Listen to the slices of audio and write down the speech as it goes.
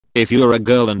If you're a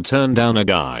girl and turn down a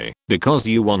guy because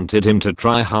you wanted him to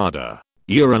try harder,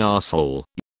 you're an asshole.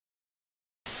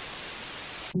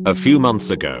 A few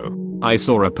months ago, I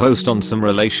saw a post on some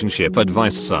relationship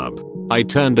advice sub. I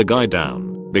turned a guy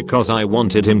down because I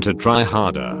wanted him to try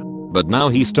harder, but now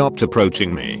he stopped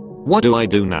approaching me. What do I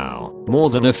do now? More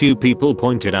than a few people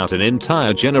pointed out, an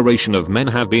entire generation of men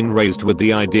have been raised with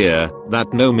the idea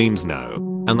that no means no,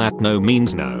 and that no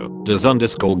means no does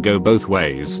underscore go both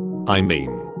ways. I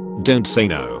mean, don't say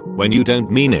no when you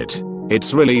don't mean it.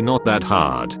 It's really not that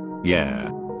hard. Yeah.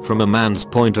 From a man's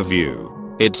point of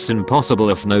view, it's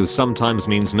impossible if no sometimes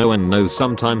means no and no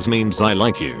sometimes means I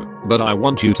like you, but I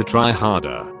want you to try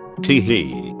harder.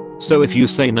 Teehee. So if you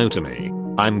say no to me,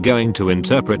 I'm going to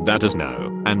interpret that as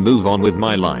no and move on with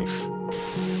my life.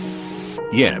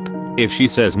 Yep. If she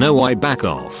says no, I back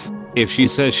off. If she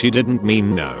says she didn't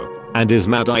mean no and is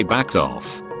mad, I backed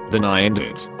off. Then I end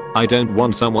it. I don't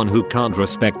want someone who can't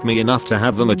respect me enough to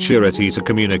have the maturity to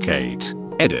communicate.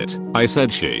 Edit. I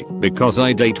said she because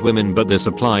I date women, but this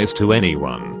applies to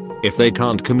anyone. If they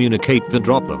can't communicate, then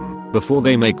drop them before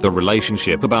they make the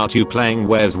relationship about you playing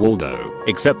Where's Waldo,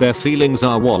 except their feelings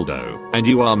are Waldo and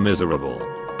you are miserable.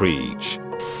 Preach.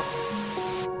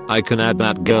 I can add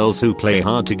that girls who play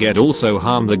hard to get also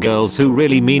harm the girls who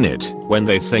really mean it when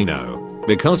they say no.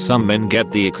 Because some men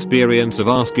get the experience of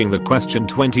asking the question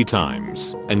 20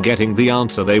 times and getting the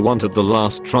answer they want at the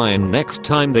last try, and next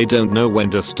time they don't know when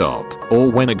to stop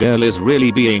or when a girl is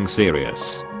really being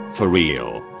serious. For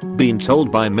real. Been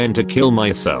told by men to kill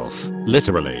myself,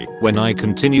 literally, when I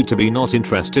continued to be not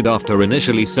interested after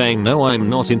initially saying no, I'm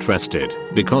not interested,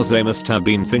 because they must have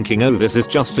been thinking, oh, this is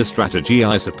just a strategy,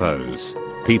 I suppose.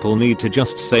 People need to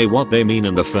just say what they mean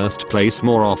in the first place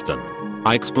more often.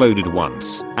 I exploded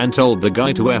once and told the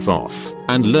guy to F off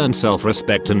and learn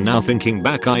self-respect, and now thinking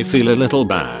back I feel a little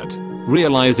bad,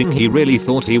 realizing he really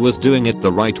thought he was doing it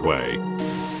the right way.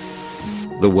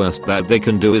 The worst that they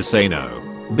can do is say no.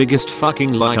 Biggest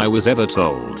fucking lie I was ever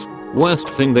told. Worst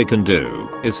thing they can do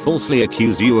is falsely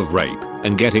accuse you of rape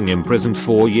and getting imprisoned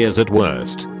 4 years at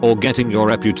worst, or getting your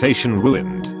reputation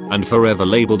ruined and forever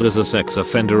labeled as a sex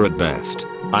offender at best.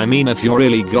 I mean, if you're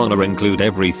really gonna include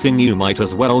everything, you might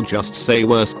as well just say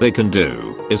worst they can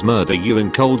do is murder you in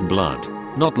cold blood.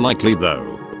 Not likely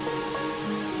though.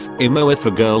 Emo. If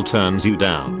a girl turns you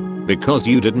down because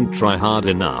you didn't try hard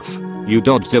enough, you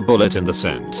dodged a bullet in the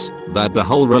sense that the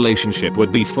whole relationship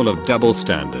would be full of double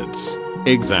standards.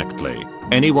 Exactly.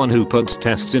 Anyone who puts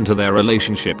tests into their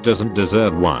relationship doesn't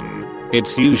deserve one.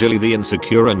 It's usually the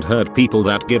insecure and hurt people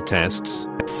that give tests.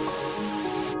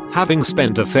 Having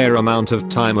spent a fair amount of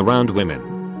time around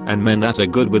women and men that are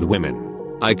good with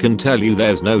women, I can tell you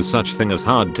there's no such thing as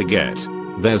hard to get.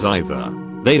 There's either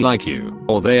they like you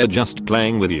or they are just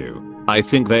playing with you. I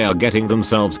think they are getting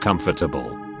themselves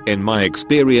comfortable. In my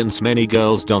experience, many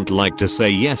girls don't like to say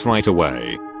yes right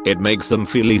away. It makes them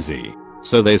feel easy,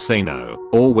 so they say no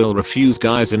or will refuse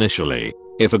guys initially.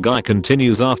 If a guy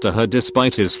continues after her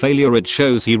despite his failure, it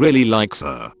shows he really likes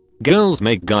her. Girls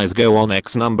make guys go on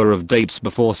X number of dates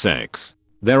before sex.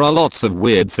 There are lots of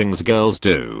weird things girls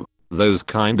do. Those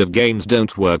kind of games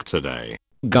don't work today.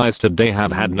 Guys today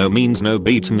have had no means no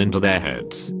beaten into their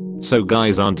heads. So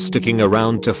guys aren't sticking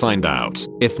around to find out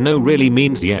if no really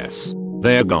means yes.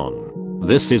 They're gone.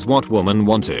 This is what woman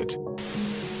wanted.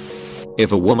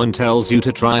 If a woman tells you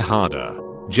to try harder,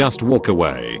 just walk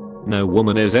away. No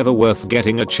woman is ever worth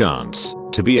getting a chance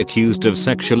to be accused of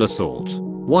sexual assault.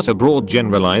 What a broad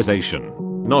generalization.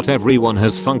 Not everyone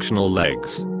has functional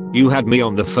legs. You had me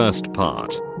on the first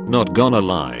part. Not gonna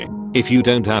lie. If you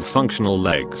don't have functional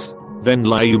legs, then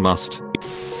lie you must.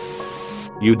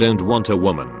 You don't want a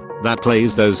woman that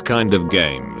plays those kind of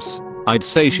games. I'd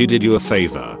say she did you a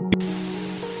favor.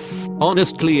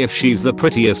 Honestly, if she's the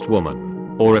prettiest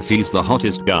woman, or if he's the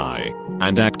hottest guy,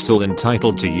 and acts all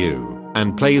entitled to you,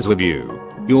 and plays with you,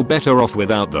 you're better off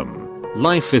without them.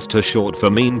 Life is too short for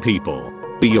mean people.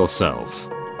 Be yourself.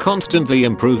 Constantly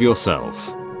improve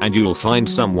yourself, and you'll find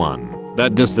someone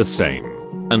that does the same.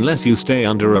 Unless you stay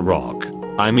under a rock.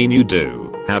 I mean, you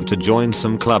do have to join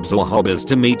some clubs or hobbies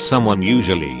to meet someone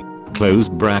usually. Close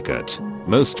bracket.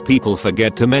 Most people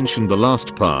forget to mention the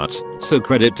last part, so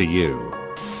credit to you.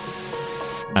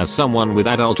 As someone with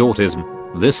adult autism,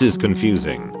 this is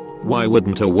confusing. Why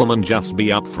wouldn't a woman just be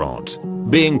upfront?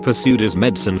 Being pursued is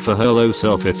medicine for her low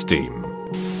self-esteem.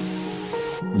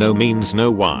 No means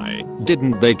no. Why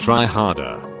didn't they try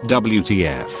harder?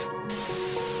 WTF.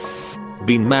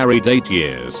 Been married 8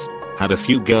 years. Had a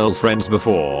few girlfriends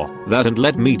before that, and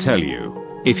let me tell you,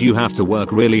 if you have to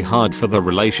work really hard for the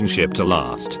relationship to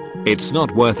last, it's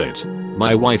not worth it.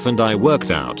 My wife and I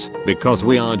worked out because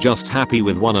we are just happy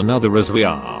with one another as we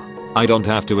are. I don't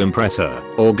have to impress her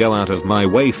or go out of my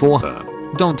way for her.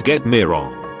 Don't get me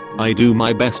wrong. I do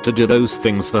my best to do those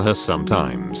things for her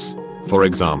sometimes. For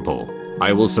example,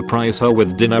 I will surprise her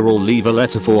with dinner or leave a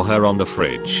letter for her on the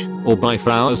fridge or buy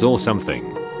flowers or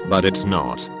something. But it's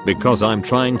not because I'm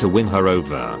trying to win her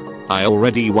over. I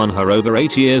already won her over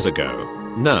 8 years ago.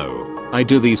 No, I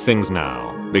do these things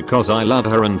now because I love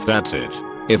her and that's it.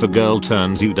 If a girl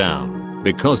turns you down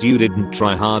because you didn't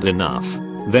try hard enough,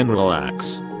 then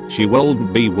relax. She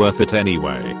won't be worth it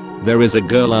anyway. There is a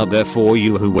girl out there for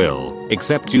you who will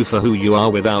accept you for who you are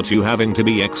without you having to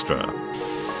be extra.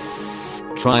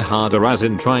 Try harder as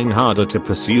in trying harder to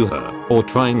pursue her or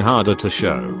trying harder to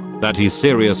show that he's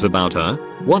serious about her.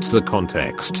 What's the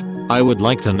context? I would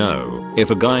like to know if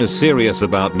a guy is serious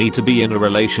about me to be in a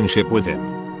relationship with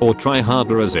him. Or try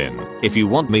harder as in, if you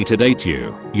want me to date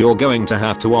you, you're going to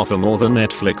have to offer more than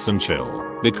Netflix and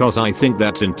chill. Because I think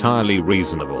that's entirely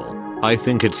reasonable. I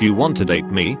think it's you want to date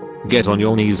me, get on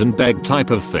your knees and beg type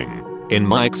of thing. In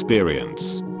my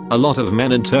experience, a lot of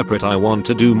men interpret I want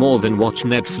to do more than watch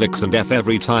Netflix and F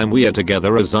every time we are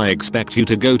together as I expect you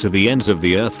to go to the ends of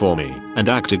the earth for me and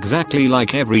act exactly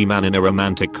like every man in a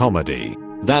romantic comedy.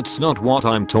 That's not what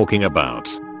I'm talking about,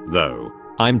 though.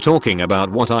 I'm talking about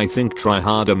what I think try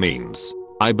harder means.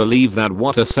 I believe that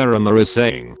what a Sarama is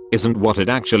saying isn't what it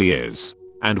actually is.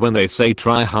 And when they say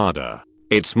try harder,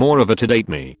 it's more of a to date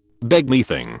me, beg me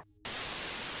thing.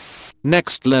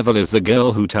 Next level is the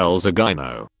girl who tells a guy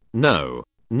no, no,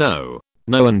 no,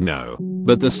 no and no.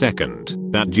 But the second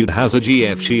that dude has a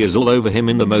GF she is all over him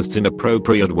in the most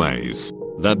inappropriate ways.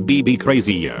 That BB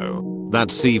crazy yo.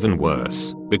 That's even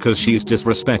worse because she's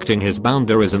disrespecting his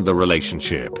boundaries in the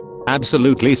relationship.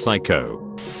 Absolutely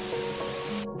psycho.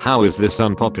 How is this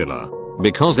unpopular?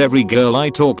 Because every girl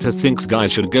I talk to thinks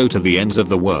guys should go to the ends of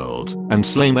the world and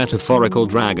slay metaphorical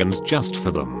dragons just for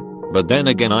them. But then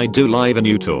again I do live in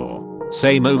Utah.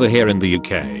 Same over here in the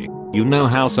UK. You know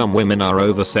how some women are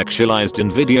over sexualized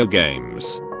in video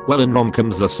games? Well in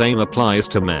romcoms the same applies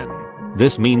to men.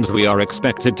 This means we are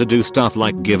expected to do stuff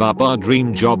like give up our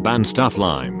dream job and stuff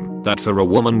like that for a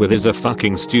woman with is a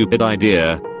fucking stupid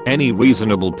idea. Any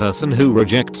reasonable person who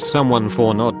rejects someone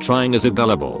for not trying is a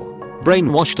gullible,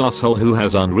 brainwashed asshole who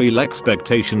has unreal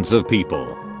expectations of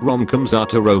people. Romcoms are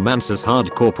to romance as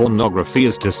hardcore pornography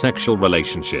is to sexual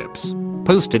relationships.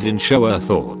 Posted in Show Her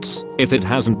Thoughts if it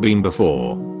hasn't been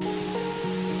before.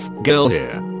 Girl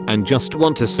here, and just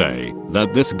want to say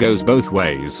that this goes both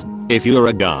ways. If you're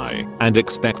a guy and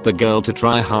expect the girl to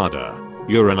try harder,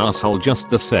 you're an asshole just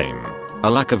the same. A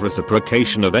lack of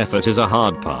reciprocation of effort is a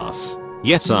hard pass.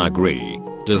 Yes I agree.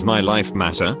 Does my life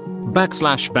matter? /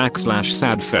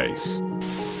 sad face.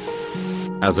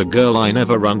 As a girl I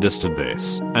never understood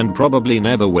this and probably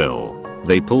never will.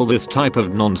 They pull this type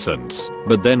of nonsense,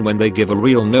 but then when they give a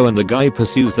real no and the guy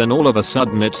pursues then all of a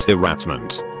sudden it's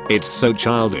harassment. It's so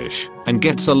childish and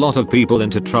gets a lot of people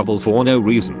into trouble for no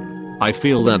reason. I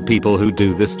feel that people who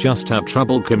do this just have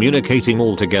trouble communicating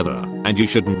altogether and you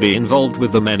shouldn't be involved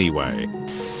with them anyway.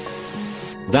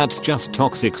 That's just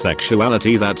toxic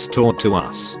sexuality that's taught to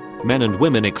us. Men and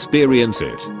women experience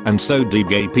it, and so do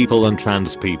gay people and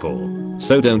trans people.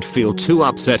 So don't feel too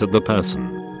upset at the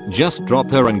person. Just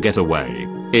drop her and get away.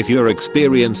 If you're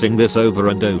experiencing this over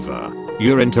and over,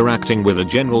 you're interacting with a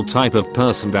general type of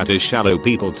person that is shallow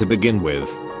people to begin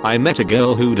with. I met a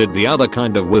girl who did the other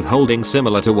kind of withholding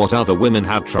similar to what other women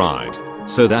have tried.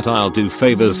 So that I'll do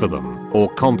favors for them, or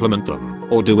compliment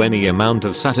them, or do any amount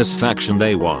of satisfaction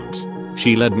they want.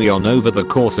 She led me on over the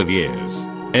course of years.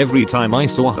 Every time I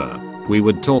saw her, we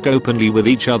would talk openly with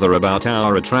each other about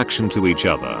our attraction to each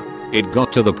other. It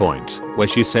got to the point where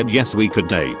she said yes we could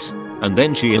date, and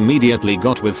then she immediately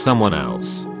got with someone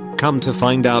else. Come to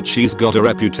find out she's got a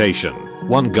reputation.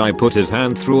 One guy put his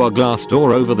hand through a glass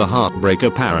door over the heartbreak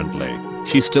apparently.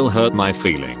 She still hurt my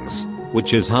feelings,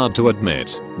 which is hard to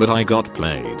admit, but I got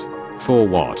played. For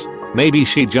what? Maybe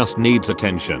she just needs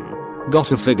attention.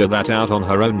 Gotta figure that out on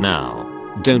her own now.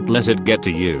 Don't let it get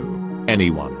to you.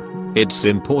 Anyone. It's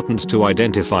important to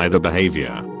identify the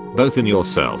behavior, both in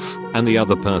yourself and the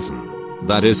other person,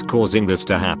 that is causing this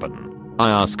to happen. I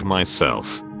ask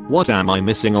myself, what am I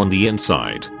missing on the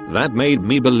inside that made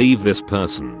me believe this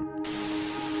person?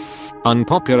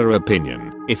 Unpopular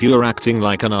opinion, if you're acting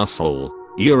like an asshole,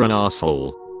 you're an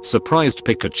asshole. Surprised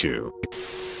Pikachu.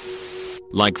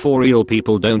 Like for real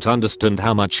people don't understand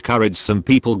how much courage some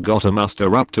people gotta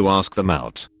muster up to ask them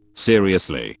out.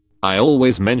 Seriously. I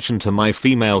always mention to my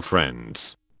female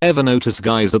friends, ever notice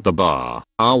guys at the bar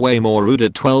are way more rude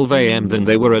at 12 AM than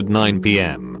they were at 9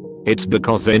 PM? It's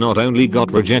because they not only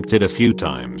got rejected a few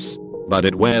times, but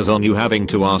it wears on you having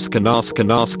to ask and ask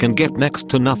and ask and get next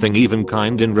to nothing even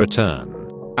kind in return.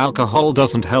 Alcohol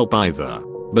doesn't help either,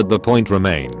 but the point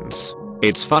remains.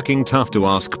 It's fucking tough to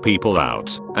ask people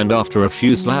out, and after a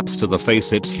few slaps to the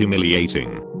face it's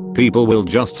humiliating. People will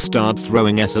just start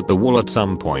throwing S at the wall at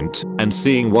some point and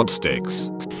seeing what sticks.